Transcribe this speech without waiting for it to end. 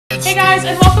Hey guys,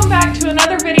 and welcome back to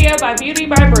another video by Beauty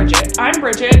by Bridget. I'm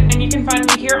Bridget, and you can find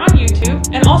me here on YouTube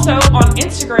and also on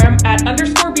Instagram at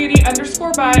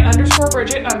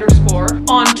 _beauty_by_Bridget_,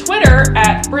 on Twitter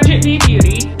at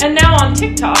BridgetBBeauty, and now on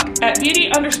TikTok at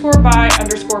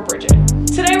beauty_by_Bridget.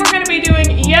 Today we're going to be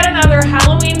doing yet another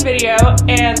Halloween video,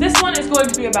 and this one is going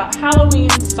to be about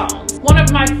Halloween songs. One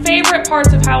of my favorite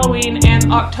parts of Halloween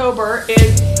and October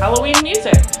is Halloween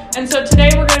music. And so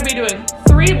today we're going to be doing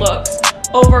 3 looks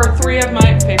over 3 of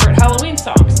my favorite Halloween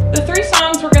songs. The 3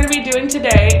 songs we're going to be doing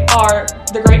today are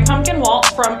The Great Pumpkin Waltz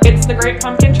from It's the Great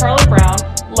Pumpkin Charlie Brown,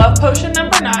 Love Potion No.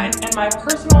 9, and my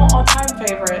personal all-time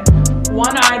favorite,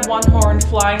 One-Eyed, One-Horned,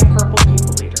 Flying Purple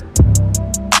People Eater.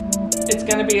 It's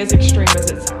going to be as extreme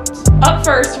as it sounds. Up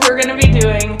first, we're going to be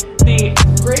doing the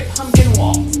Great Pumpkin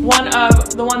Waltz, one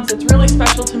of the ones that's really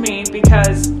special to me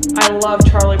because I love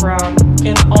Charlie Brown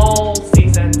in all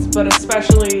seasons, but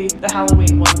especially the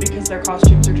Halloween one because their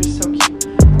costumes are just so cute.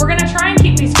 We're going to try and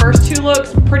keep these first 2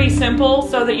 looks pretty simple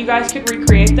so that you guys could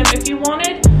recreate them if you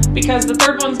wanted, because the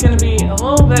third one's going to be a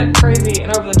little bit crazy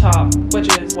and over the top, which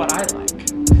is what I like.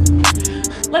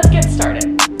 Let's get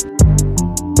started.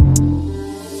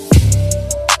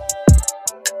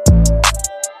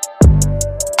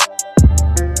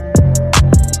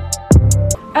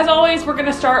 As always, we're going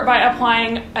to start by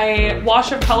applying a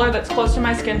wash of color that's close to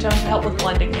my skin tone to help with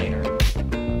blending later.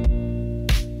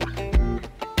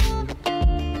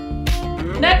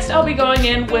 Next, I'll be going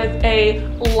in with a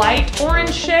light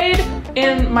orange shade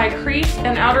in my crease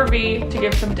and outer V to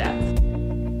give some depth.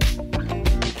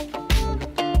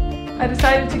 I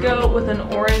decided to go with an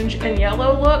orange and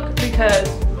yellow look because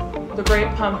the Great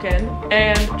Pumpkin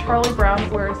and Charlie Brown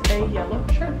wears a yellow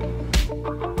shirt.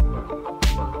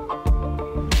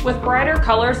 With brighter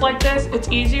colors like this, it's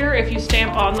easier if you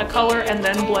stamp on the color and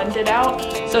then blend it out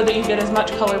so that you get as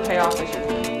much color payoff as you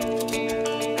can.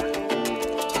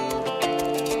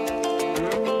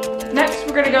 Next,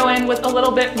 we're going to go in with a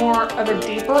little bit more of a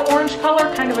deeper orange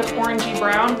color, kind of an orangey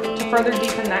brown, to further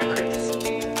deepen that crease.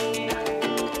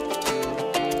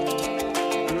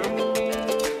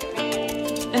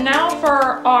 And now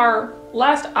for our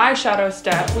last eyeshadow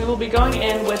step, we will be going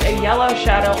in with a yellow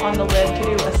shadow on the lid to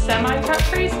do a semi-cut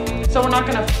crease. So we're not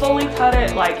going to fully cut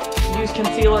it, like use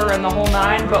concealer and the whole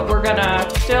 9, but we're going to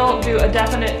still do a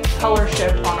definite color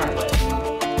shift on our lid.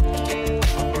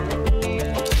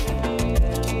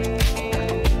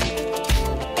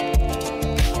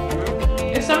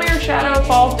 If some of your shadow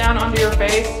falls down onto your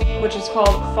face, which is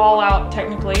called fallout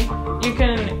technically, you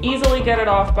can easily get it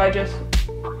off by just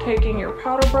taking your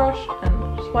powder brush and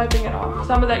swiping it off.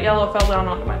 Some of that yellow fell down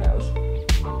onto my nose.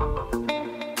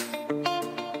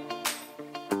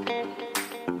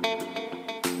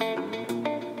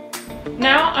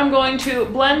 Now I'm going to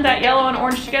blend that yellow and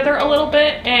orange together a little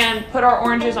bit and put our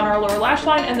oranges on our lower lash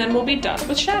line, and then we'll be done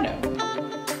with shadow.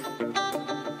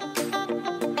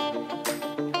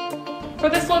 For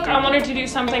this look, I wanted to do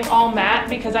something all matte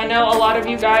because I know a lot of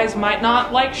you guys might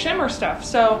not like shimmer stuff.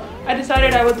 So I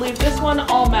decided I would leave this one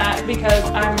all matte because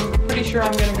I'm pretty sure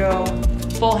I'm going to go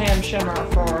full hand shimmer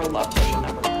for Love Potion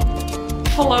No. 9.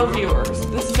 Hello viewers,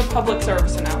 this is a public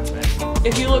service announcement.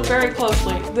 If you look very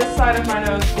closely, this side of my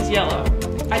nose is yellow.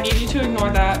 I need you to ignore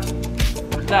that.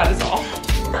 That is all.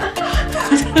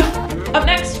 Up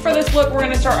next for this look, we're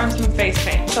going to start on some face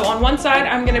paint. So on one side,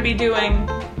 I'm going to be doing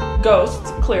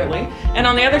ghosts, clearly, and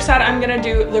on the other side I'm gonna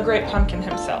do the Great Pumpkin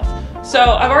himself.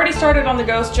 So I've already started on the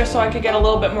ghost just so I could get a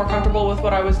little bit more comfortable with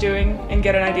what I was doing and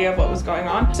get an idea of what was going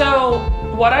on. So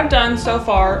what I've done so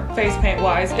far, face paint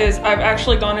wise, is I've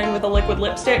actually gone in with a liquid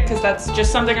lipstick because that's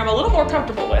just something I'm a little more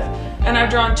comfortable with, and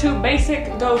I've drawn 2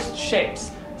 basic ghost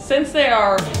shapes. Since they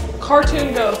are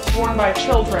cartoon ghosts worn by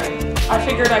children, I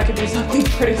figured I could do something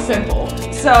pretty simple.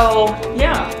 So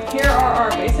yeah, here are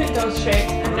our basic ghost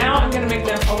shapes, and now I'm going to make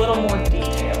them a little more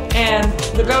detailed. And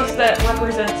the ghost that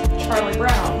represents Charlie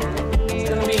Brown is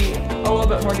going to be a little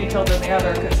bit more detailed than the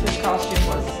other because his costume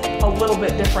was a little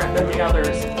bit different than the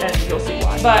others, and you'll see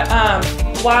why. But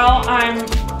while I'm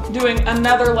doing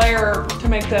another layer to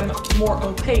make them more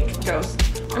opaque ghosts,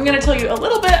 I'm going to tell you a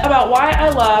little bit about why I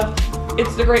love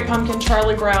It's the Great Pumpkin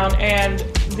Charlie Brown and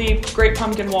the Great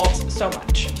Pumpkin Waltz so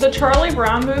much. The Charlie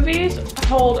Brown movies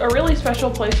hold a really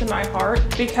special place in my heart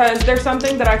because they're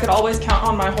something that I could always count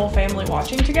on my whole family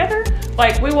watching together.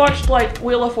 Like, we watched like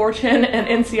Wheel of Fortune and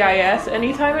NCIS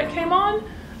anytime it came on,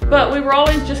 but we were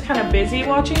always just kind of busy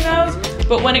watching those.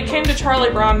 But when it came to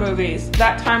Charlie Brown movies,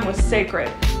 that time was sacred.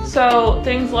 So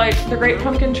things like The Great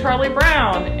Pumpkin Charlie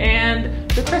Brown and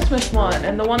the Christmas one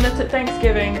and the one that's at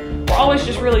Thanksgiving were always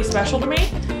just really special to me.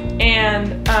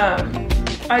 And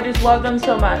I just love them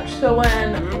so much. So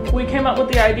when we came up with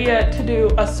the idea to do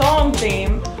a song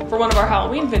theme for one of our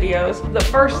Halloween videos, the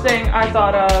first thing I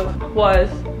thought of was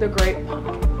the Great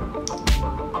Pumpkin.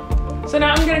 So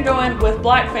now I'm gonna go in with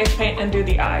black face paint and do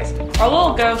the eyes. Our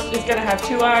little ghost is gonna have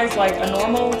 2 eyes like a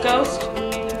normal ghost.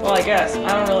 Well, I guess. I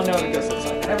don't really know what a ghost looks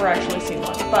like. I've never actually seen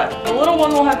one. But the little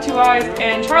one will have 2 eyes,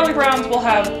 and Charlie Brown's will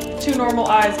have 2 normal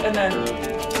eyes and then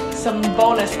some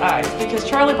bonus eyes, because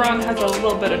Charlie Brown has a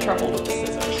little bit of trouble with the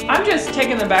scissors. I'm just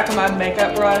taking the back of my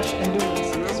makeup brush and doing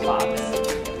some spots,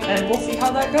 and we'll see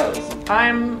how that goes.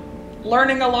 I'm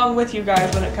learning along with you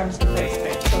guys when it comes to face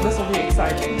paint, so this will be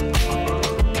exciting.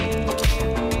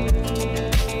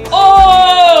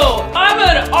 Oh! I'm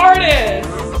an artist!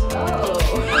 Oh.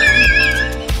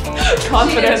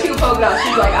 Confidence. She did 2 polka dots.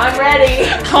 She's like, I'm ready.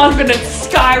 Confidence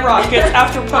skyrockets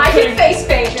after I can face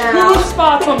paint now. 2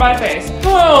 spots on my face.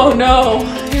 Oh no,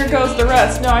 here goes the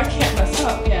rest. No, I can't mess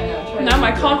up. Yeah, no. Now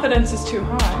my confidence is too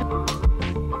high.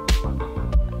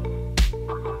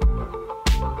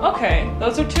 Okay,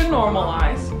 those are 2 normal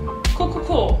eyes.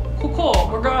 Cool.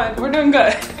 We're doing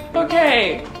good.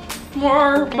 Okay,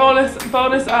 more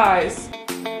bonus eyes.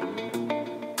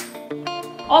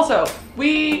 Also,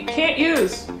 we can't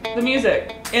use the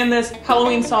music in this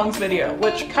Halloween songs video,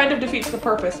 which kind of defeats the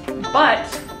purpose, but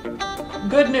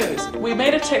good news, we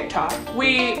made a TikTok.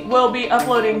 We will be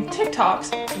uploading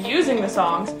TikToks using the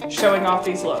songs, showing off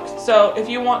these looks. So if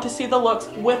you want to see the looks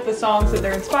with the songs that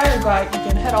they're inspired by, you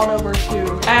can head on over to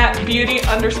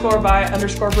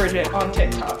 @beauty_by_Bridget on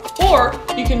TikTok. Or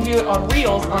you can view it on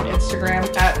Reels on Instagram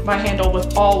at my handle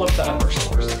with all of the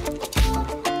underscores.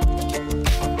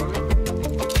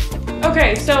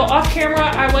 Okay, so off camera,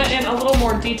 I went in a little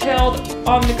more detailed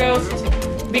on the ghosts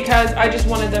because I just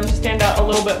wanted them to stand out a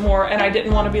little bit more, and I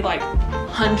didn't want to be like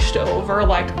hunched over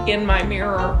like in my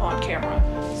mirror on camera.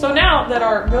 So now that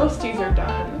our ghosties are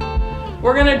done,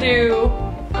 we're gonna do...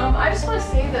 I just want to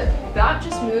say that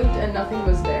just moved and nothing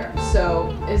was there.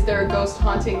 So is there a ghost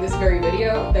haunting this very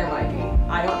video? There might be.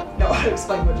 I don't know how to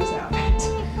explain what just happened.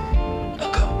 A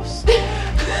ghost.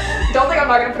 Don't think I'm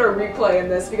not gonna put a replay in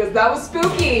this because that was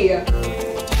spooky.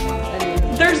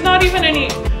 There's not even any...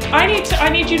 I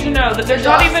need you to know that there's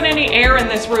not even any air in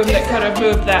this room that could have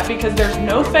moved that, because there's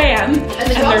no fan. And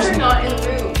the dogs are not in the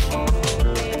room.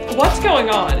 What's going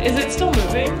on? Is it still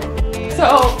moving?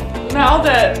 So now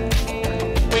that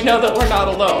we know that we're not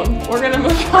alone, we're gonna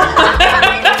move on.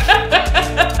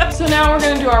 So now we're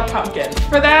gonna do our pumpkin.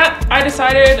 For that, I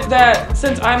decided that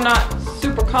since I'm not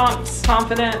super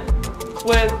confident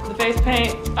with the face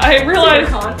paint, I realized...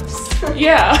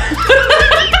 Yeah.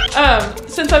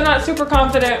 Since I'm not super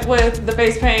confident with the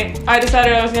face paint, I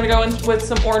decided I was gonna go in with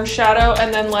some orange shadow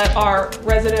and then let our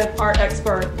resident art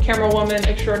expert, camera woman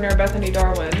extraordinaire Bethany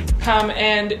Darwin, come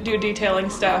and do detailing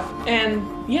stuff. And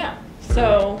yeah,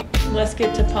 so let's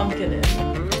get to pumpkining.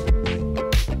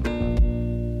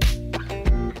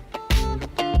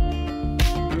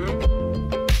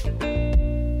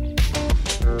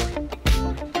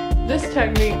 This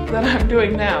technique that I'm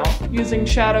doing now, using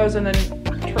shadows and then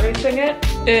tracing it,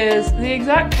 is the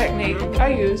exact technique I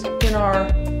use in our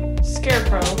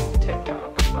Scarecrow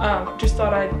TikTok. Just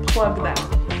thought I'd plug that,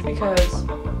 because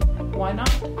why not?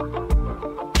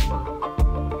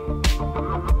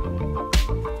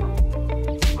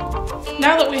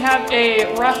 Now that we have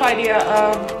a rough idea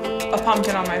of a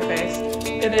pumpkin on my face,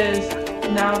 it is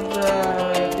now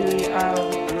the duty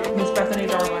of Miss Bethany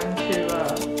Darwin to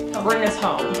bring us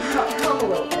home. Help a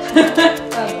little bit.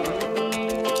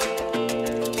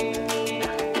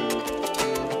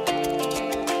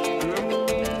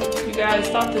 You guys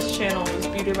thought this channel was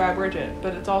Beauty by Bridget,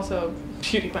 but it's also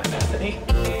Beauty by Bethany.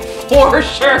 For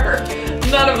sure!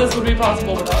 None of this would be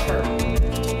possible without her.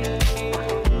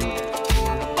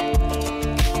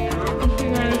 If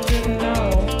you guys didn't know,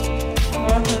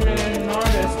 Bethany is an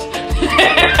artist.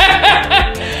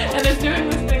 And is doing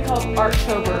this thing called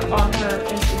Arttober on her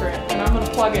Instagram. And I'm gonna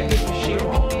plug it because she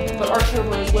won't. But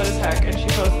Arttober is lit as heck, and she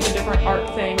posts a different art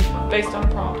thing based on a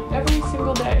prompt every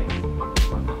single day.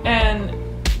 And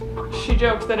she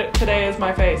jokes that today is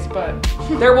my face, but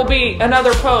there will be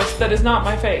another post that is not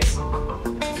my face.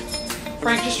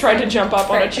 Frank just tried to jump up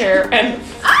on a chair and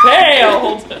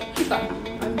failed.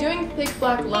 I'm doing thick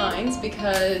black lines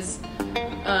because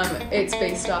it's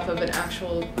based off of an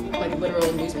actual, like,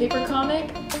 literal newspaper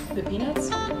comic, The Peanuts,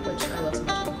 which I love so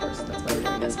much, of course, that's why we're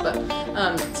doing this. But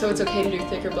so it's okay to do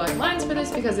thicker black lines for this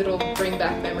because it'll bring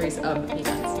back memories of the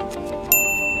Peanuts.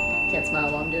 Can't smile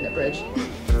while I'm doing it, Bridge.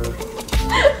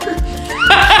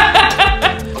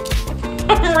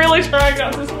 I'm really trying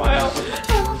not to smile.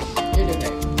 You're doing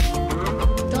great.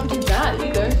 Don't do that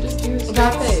either. Just do a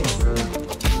straight face.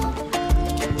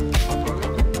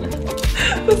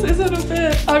 this isn't a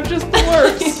bit. I'm just the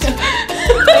worst.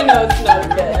 I know it's not a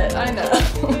bit. I know.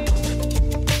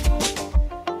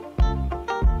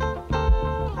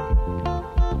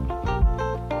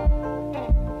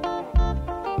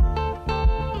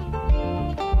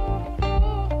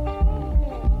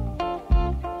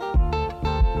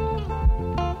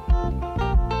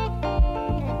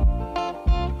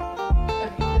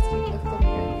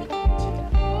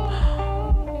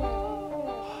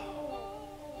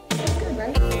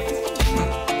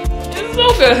 So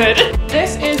good.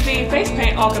 This is the face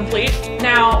paint all complete.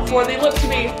 Now for the look to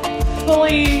be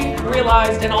fully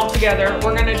realized and all together,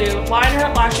 we're gonna do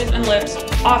liner, lashes, and lips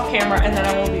off camera, and then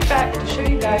I will be back to show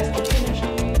you guys the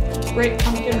finished Great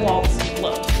Pumpkin Waltz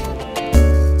look.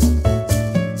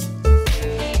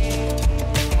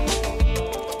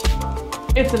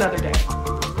 It's another day.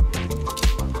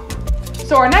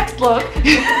 So our next look,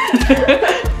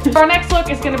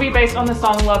 is gonna be based on the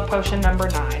song Love Potion No.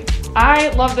 9. I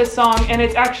love this song, and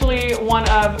it's actually one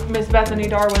of Miss Bethany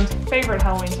Darwin's favorite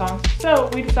Halloween songs, so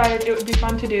we decided it would be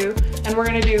fun to do, and we're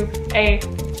gonna do a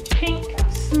pink,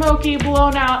 smoky,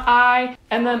 blown out eye,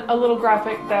 and then a little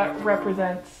graphic that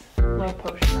represents Love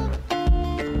Potion.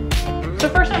 So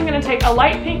first I'm gonna take a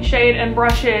light pink shade and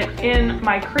brush it in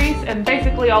my crease and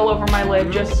basically all over my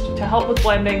lid just to help with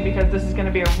blending, because this is gonna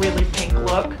be a really pink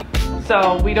look.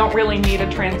 So we don't really need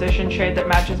a transition shade that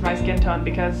matches my skin tone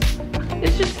because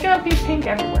it's just gonna be pink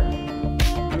everywhere.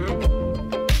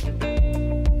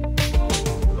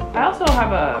 I also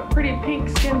have a pretty pink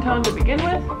skin tone to begin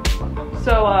with.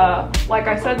 So like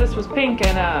I said, this was pink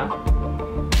and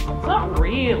it's not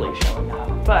really showing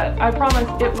up, but I promise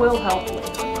it will help later.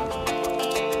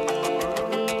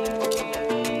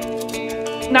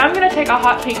 Now I'm gonna take a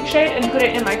hot pink shade and put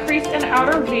it in my crease and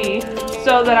outer V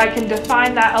so that I can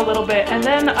define that a little bit, and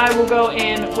then I will go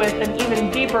in with an even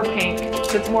deeper pink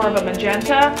that's more of a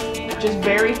magenta, just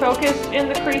very focused in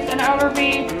the crease and outer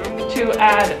V to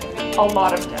add a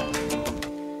lot of depth.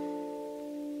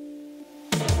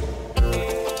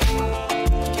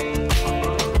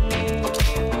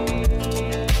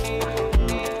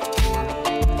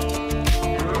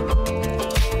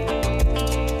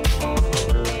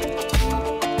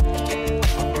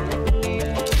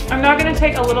 I'm now going to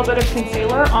take a little bit of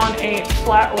concealer on a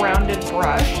flat rounded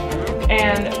brush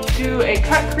and do a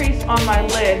cut crease on my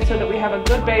lid so that we have a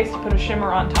good base to put a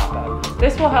shimmer on top of.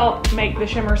 This will help make the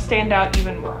shimmer stand out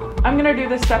even more. I'm going to do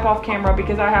this step off camera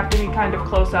because I have to be kind of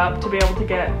close up to be able to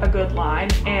get a good line,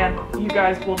 and you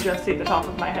guys will just see the top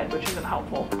of my head, which isn't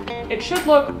helpful. It should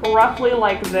look roughly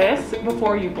like this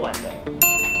before you blend it.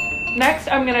 Next,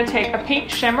 I'm going to take a pink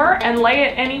shimmer and lay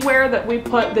it anywhere that we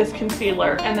put this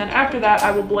concealer, and then after that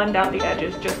I will blend out the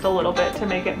edges just a little bit to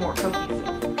make it more cohesive.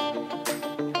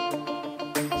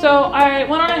 So I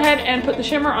went on ahead and put the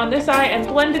shimmer on this eye and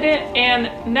blended it,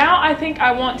 and now I think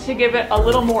I want to give it a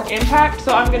little more impact,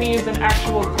 so I'm going to use an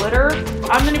actual glitter.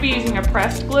 I'm going to be using a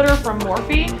pressed glitter from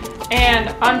Morphe, and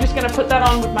I'm just going to put that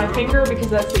on with my finger because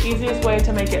that's the easiest way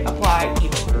to make it apply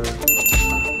evenly.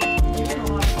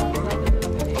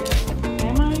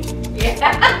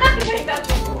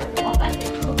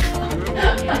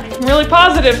 I'm really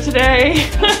positive today.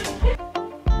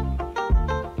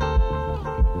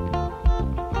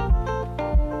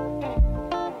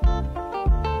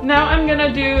 Now I'm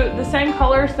gonna do the same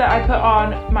colors that I put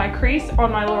on my crease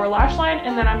on my lower lash line,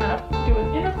 and then I'm gonna do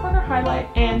an inner corner highlight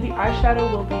and the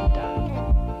eyeshadow will be done.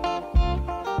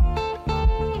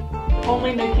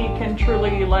 Only Nikki can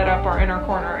truly light up our inner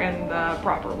corner in the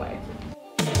proper way.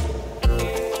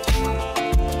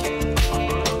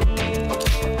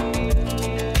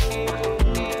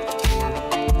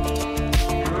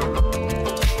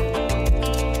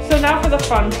 So now for the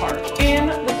fun part. In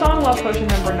the song Love Potion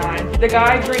No. 9, the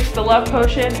guy drinks the love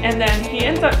potion and then he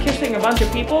ends up kissing a bunch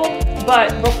of people,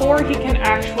 but before he can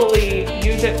actually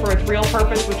use it for its real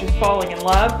purpose, which is falling in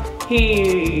love,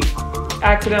 he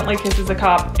accidentally kisses a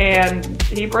cop and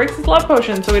he breaks his love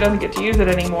potion, so he doesn't get to use it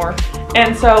anymore.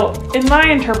 And so in my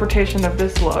interpretation of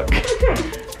this look,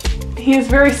 he is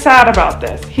very sad about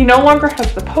this. He no longer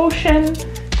has the potion,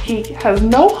 he has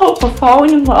no hope of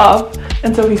falling in love,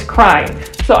 and so he's crying.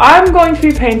 So I'm going to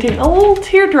be painting a little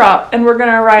teardrop, and we're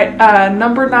gonna write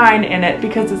No. 9 in it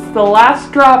because it's the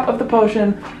last drop of the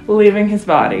potion leaving his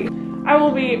body. I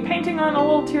will be painting on a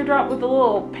little teardrop with a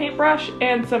little paintbrush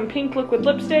and some pink liquid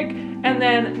lipstick, and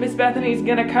then Miss Bethany's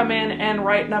gonna come in and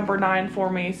write No. 9 for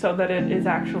me so that it is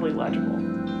actually legible.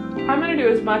 I'm gonna do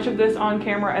as much of this on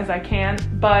camera as I can,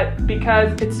 but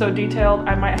because it's so detailed,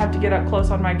 I might have to get up close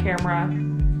on my camera.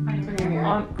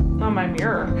 On my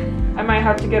mirror. I might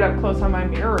have to get up close on my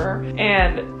mirror,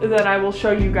 and then I will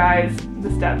show you guys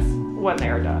the steps when they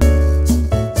are done.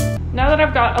 Now that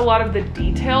I've got a lot of the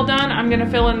detail done, I'm gonna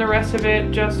fill in the rest of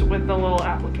it just with the little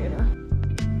applicator.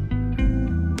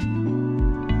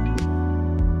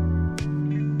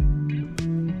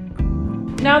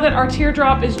 Now that our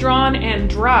teardrop is drawn and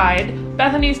dried,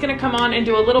 Bethany's gonna come on and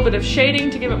do a little bit of shading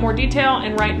to give it more detail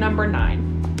and write number 9.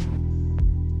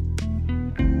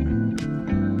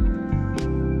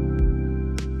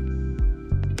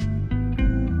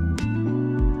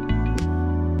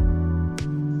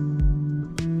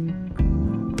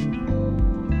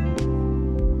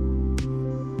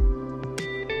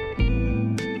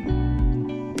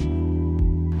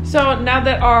 So now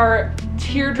that our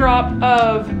teardrop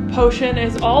of potion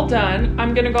is all done,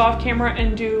 I'm gonna go off camera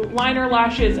and do liner,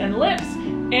 lashes, and lips,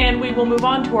 and we will move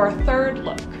on to our third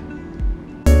look.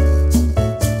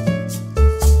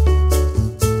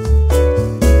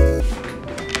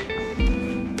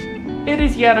 It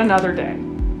is yet another day,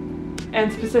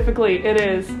 and specifically it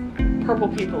is Purple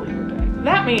People Eater Day.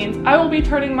 That means I will be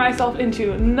turning myself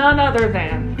into none other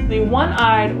than the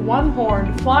one-eyed,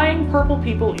 one-horned, flying Purple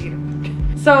People Eater.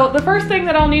 So the first thing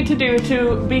that I'll need to do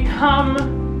to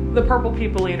become the Purple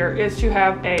People Eater is to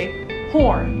have a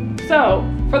horn. So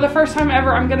for the first time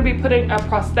ever, I'm gonna be putting a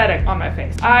prosthetic on my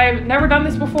face. I've never done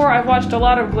this before. I've watched a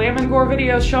lot of GLAM and gore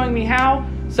videos showing me how.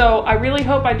 So I really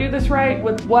hope I do this right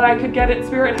with what I could get at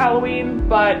Spirit Halloween.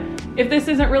 But if this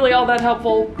isn't really all that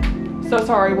helpful, so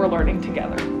sorry, we're learning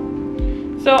together.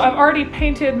 So I've already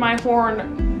painted my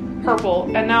horn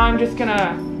purple, and now I'm just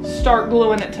gonna start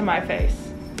gluing it to my face.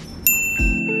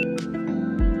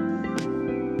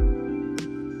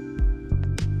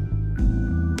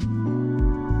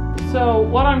 So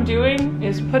what I'm doing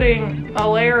is putting a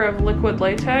layer of liquid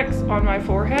latex on my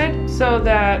forehead so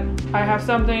that I have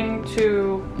something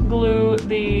to glue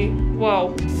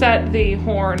set the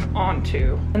horn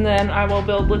onto. And then I will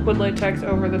build liquid latex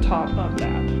over the top of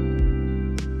that.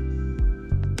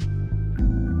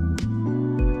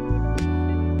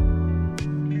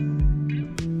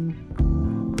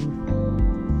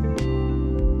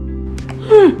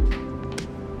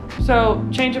 So,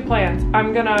 change of plans.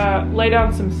 I'm gonna lay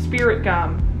down some spirit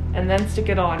gum and then stick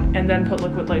it on and then put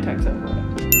liquid latex over it.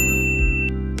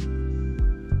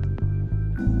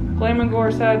 GLAM and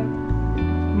gore said,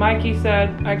 Mikey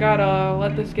said, I gotta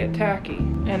let this get tacky.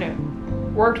 And it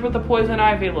worked with the poison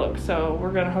ivy look, so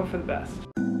we're gonna hope for the best.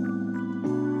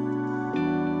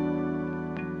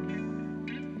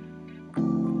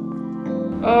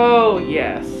 Oh,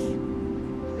 yes.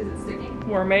 Is it sticking?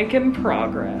 We're making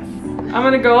progress. I'm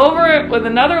gonna go over it with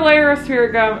another layer of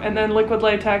spirit gum and then liquid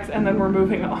latex, and then we're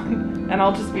moving on. And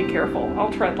I'll just be careful. I'll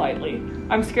tread lightly.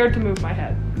 I'm scared to move my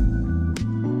head.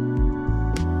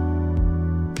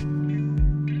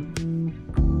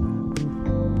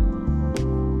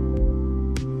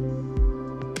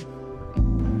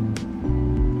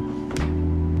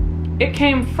 It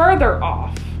came further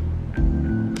off.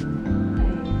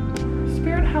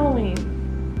 Spirit Halloween,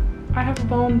 I have a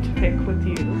bone to pick with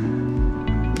you.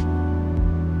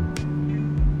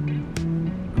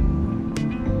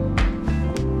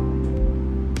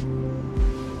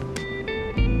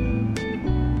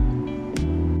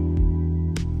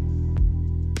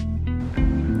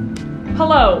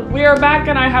 Hello, we are back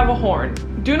and I have a horn.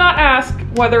 Do not ask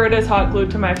whether it is hot glued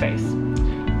to my face.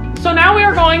 So now we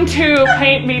are going to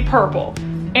paint me purple.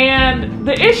 And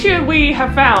the issue we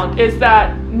have found is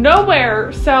that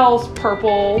nowhere sells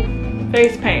purple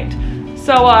face paint.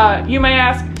 So you may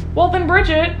ask, well then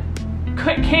Bridget,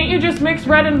 can't you just mix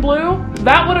red and blue?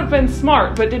 That would have been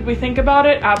smart, but did we think about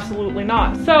it? Absolutely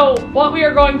not. So what we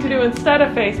are going to do instead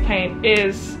of face paint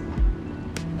is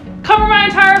cover my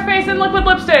entire face in liquid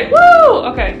lipstick. Woo!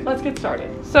 Okay, let's get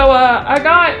started. So I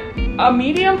got a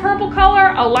medium purple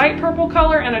color, a light purple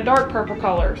color, and a dark purple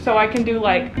color. So I can do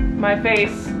like my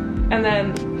face and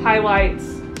then highlights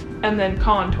and then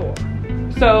contour.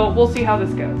 So we'll see how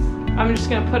this goes. I'm just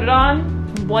gonna put it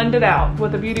on, blend it out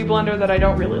with a beauty blender that I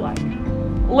don't really like.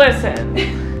 Listen,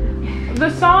 the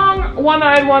song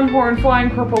One-Eyed, One-Horned, Flying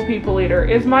Purple People Eater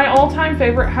is my all-time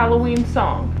favorite Halloween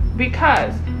song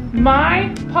because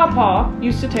my papa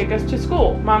used to take us to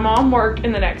school. My mom worked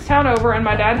in the next town over and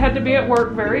my dad had to be at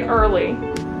work very early.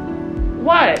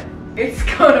 What? It's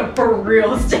gonna for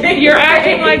real stay. You're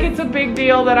acting like it's a big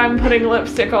deal that I'm putting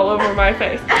lipstick all over my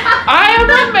face. I am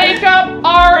a makeup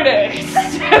artist.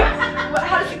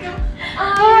 How does it go?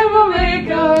 I'm a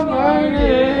makeup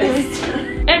artist.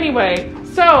 Anyway,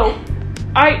 so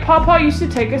Papa used to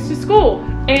take us to school,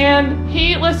 and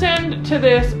he listened to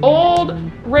this old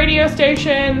radio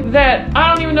station that I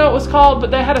don't even know what it was called,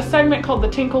 but they had a segment called the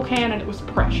Tinkle Can, and it was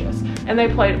precious. And they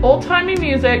played old-timey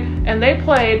music, and they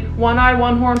played One Eye,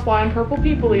 One Horn, Flying Purple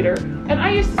People Eater, and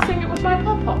I used to sing it with my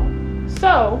Papa.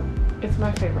 So, it's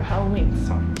my favorite Halloween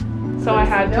song. So I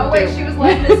had to no way she was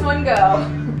letting this one go.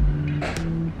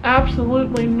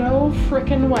 Absolutely no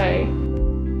frickin' way.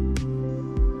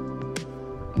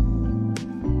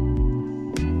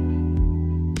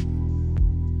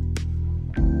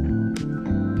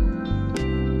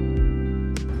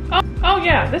 Oh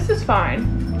yeah, this is fine.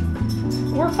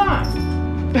 We're fine.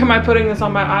 Am I putting this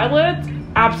on my eyelids?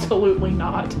 Absolutely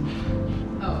not.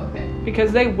 Oh, okay.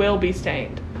 Because they will be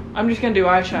stained. I'm just gonna do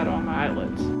eyeshadow on my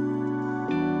eyelids.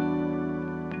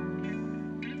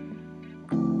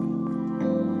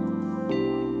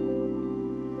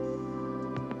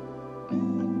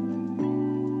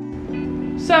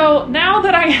 So now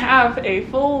that I have a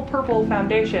full purple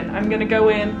foundation, I'm gonna go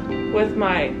in with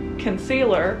my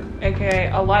concealer,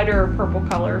 aka a lighter purple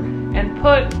color, and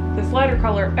put this lighter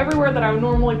color everywhere that I would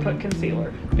normally put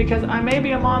concealer. Because I may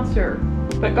be a monster,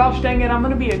 but gosh dang it, I'm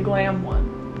gonna be a glam one.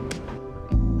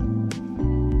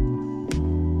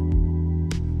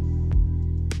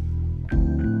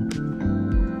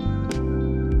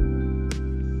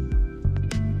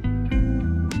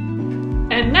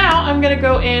 And now I'm gonna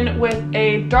go in with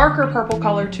a darker purple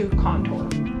color to contour.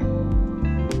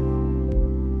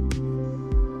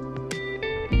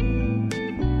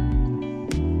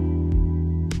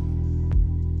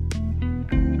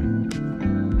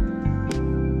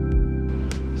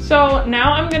 So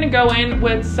now I'm gonna go in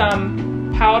with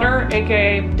some powder,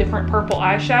 aka different purple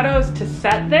eyeshadows, to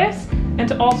set this and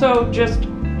to also just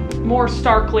more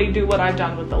starkly do what I've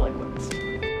done with the liquids.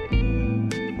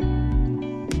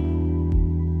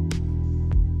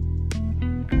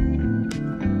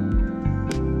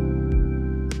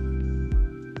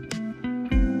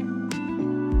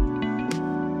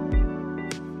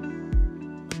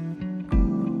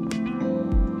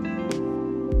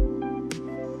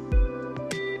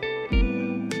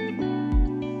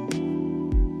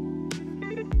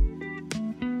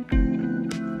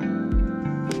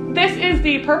 This is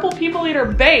the Purple People Eater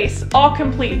base, all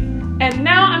complete. And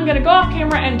now I'm gonna go off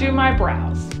camera and do my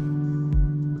brows.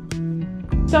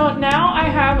 So now I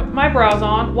have my brows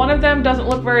on. One of them doesn't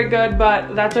look very good,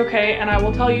 but that's okay, and I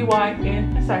will tell you why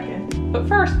in a second. But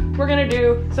first, we're gonna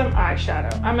do some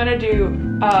eyeshadow. I'm gonna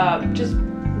do just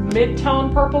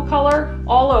mid-tone purple color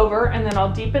all over, and then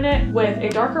I'll deepen it with a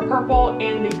darker purple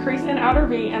in the crease and outer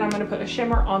V, and I'm gonna put a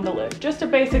shimmer on the lid. Just a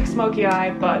basic smoky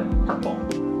eye, but purple.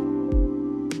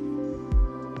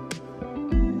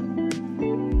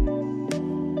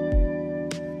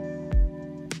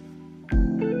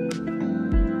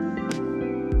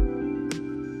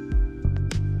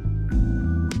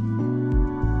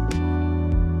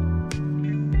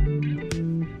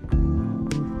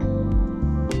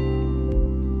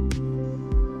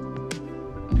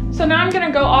 So now I'm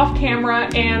gonna go off camera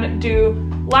and do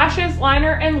lashes,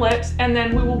 liner, and lips, and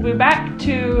then we will be back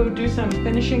to do some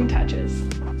finishing touches.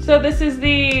 So this is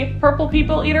the Purple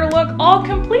People Eater look all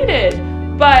completed,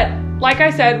 but like I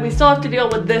said, we still have to deal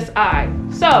with this eye.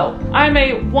 So I'm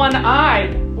a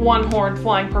one-eyed, one-horned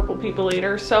flying Purple People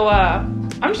Eater, so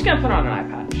I'm just gonna put on an eye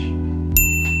patch.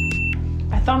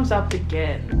 I thumbs up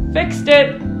again. Fixed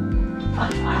it.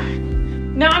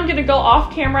 Now I'm gonna go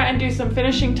off camera and do some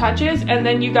finishing touches, and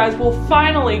then you guys will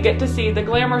finally get to see the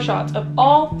glamour shots of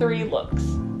all three looks.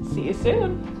 See you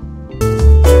soon.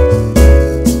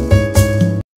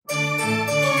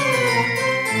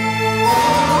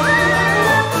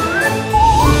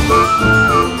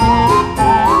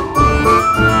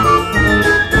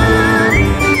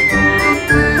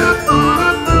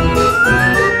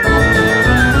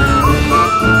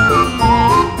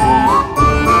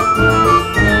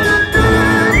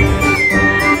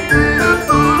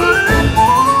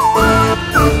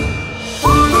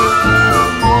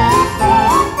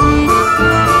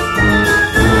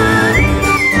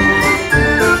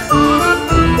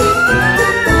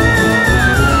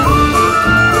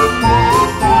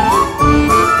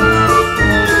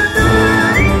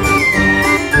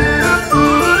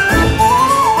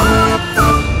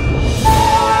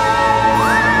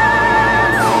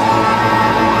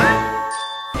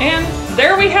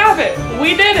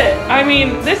 We did it! I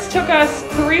mean, this took us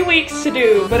 3 weeks to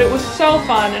do, but it was so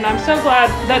fun, and I'm so glad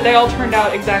that they all turned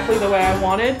out exactly the way I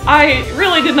wanted. I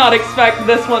really did not expect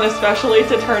this one especially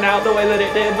to turn out the way that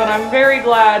it did, but I'm very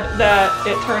glad that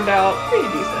it turned out pretty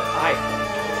decent, I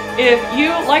think. If you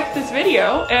liked this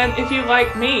video, and if you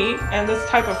like me and this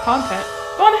type of content,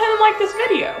 go on ahead and like this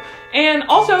video. And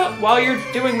also, while you're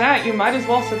doing that, you might as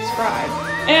well subscribe.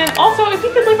 And also, if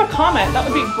you could leave a comment, that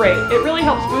would be great. It really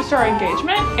helps boost our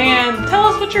engagement. And tell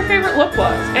us what your favorite look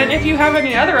was. And if you have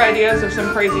any other ideas of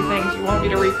some crazy things you want me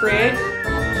to recreate,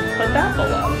 put that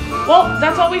below. Well,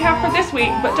 that's all we have for this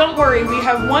week, but don't worry, we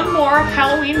have one more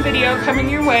Halloween video coming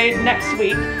your way next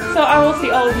week. So I will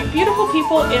see all of you beautiful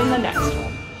people in the next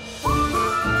one.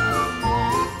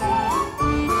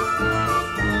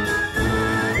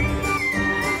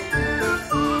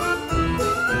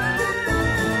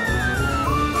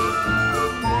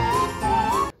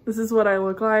 This is what I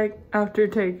look like after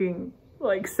taking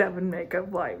like 7 makeup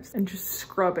wipes and just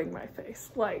scrubbing my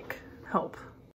face. Like, help.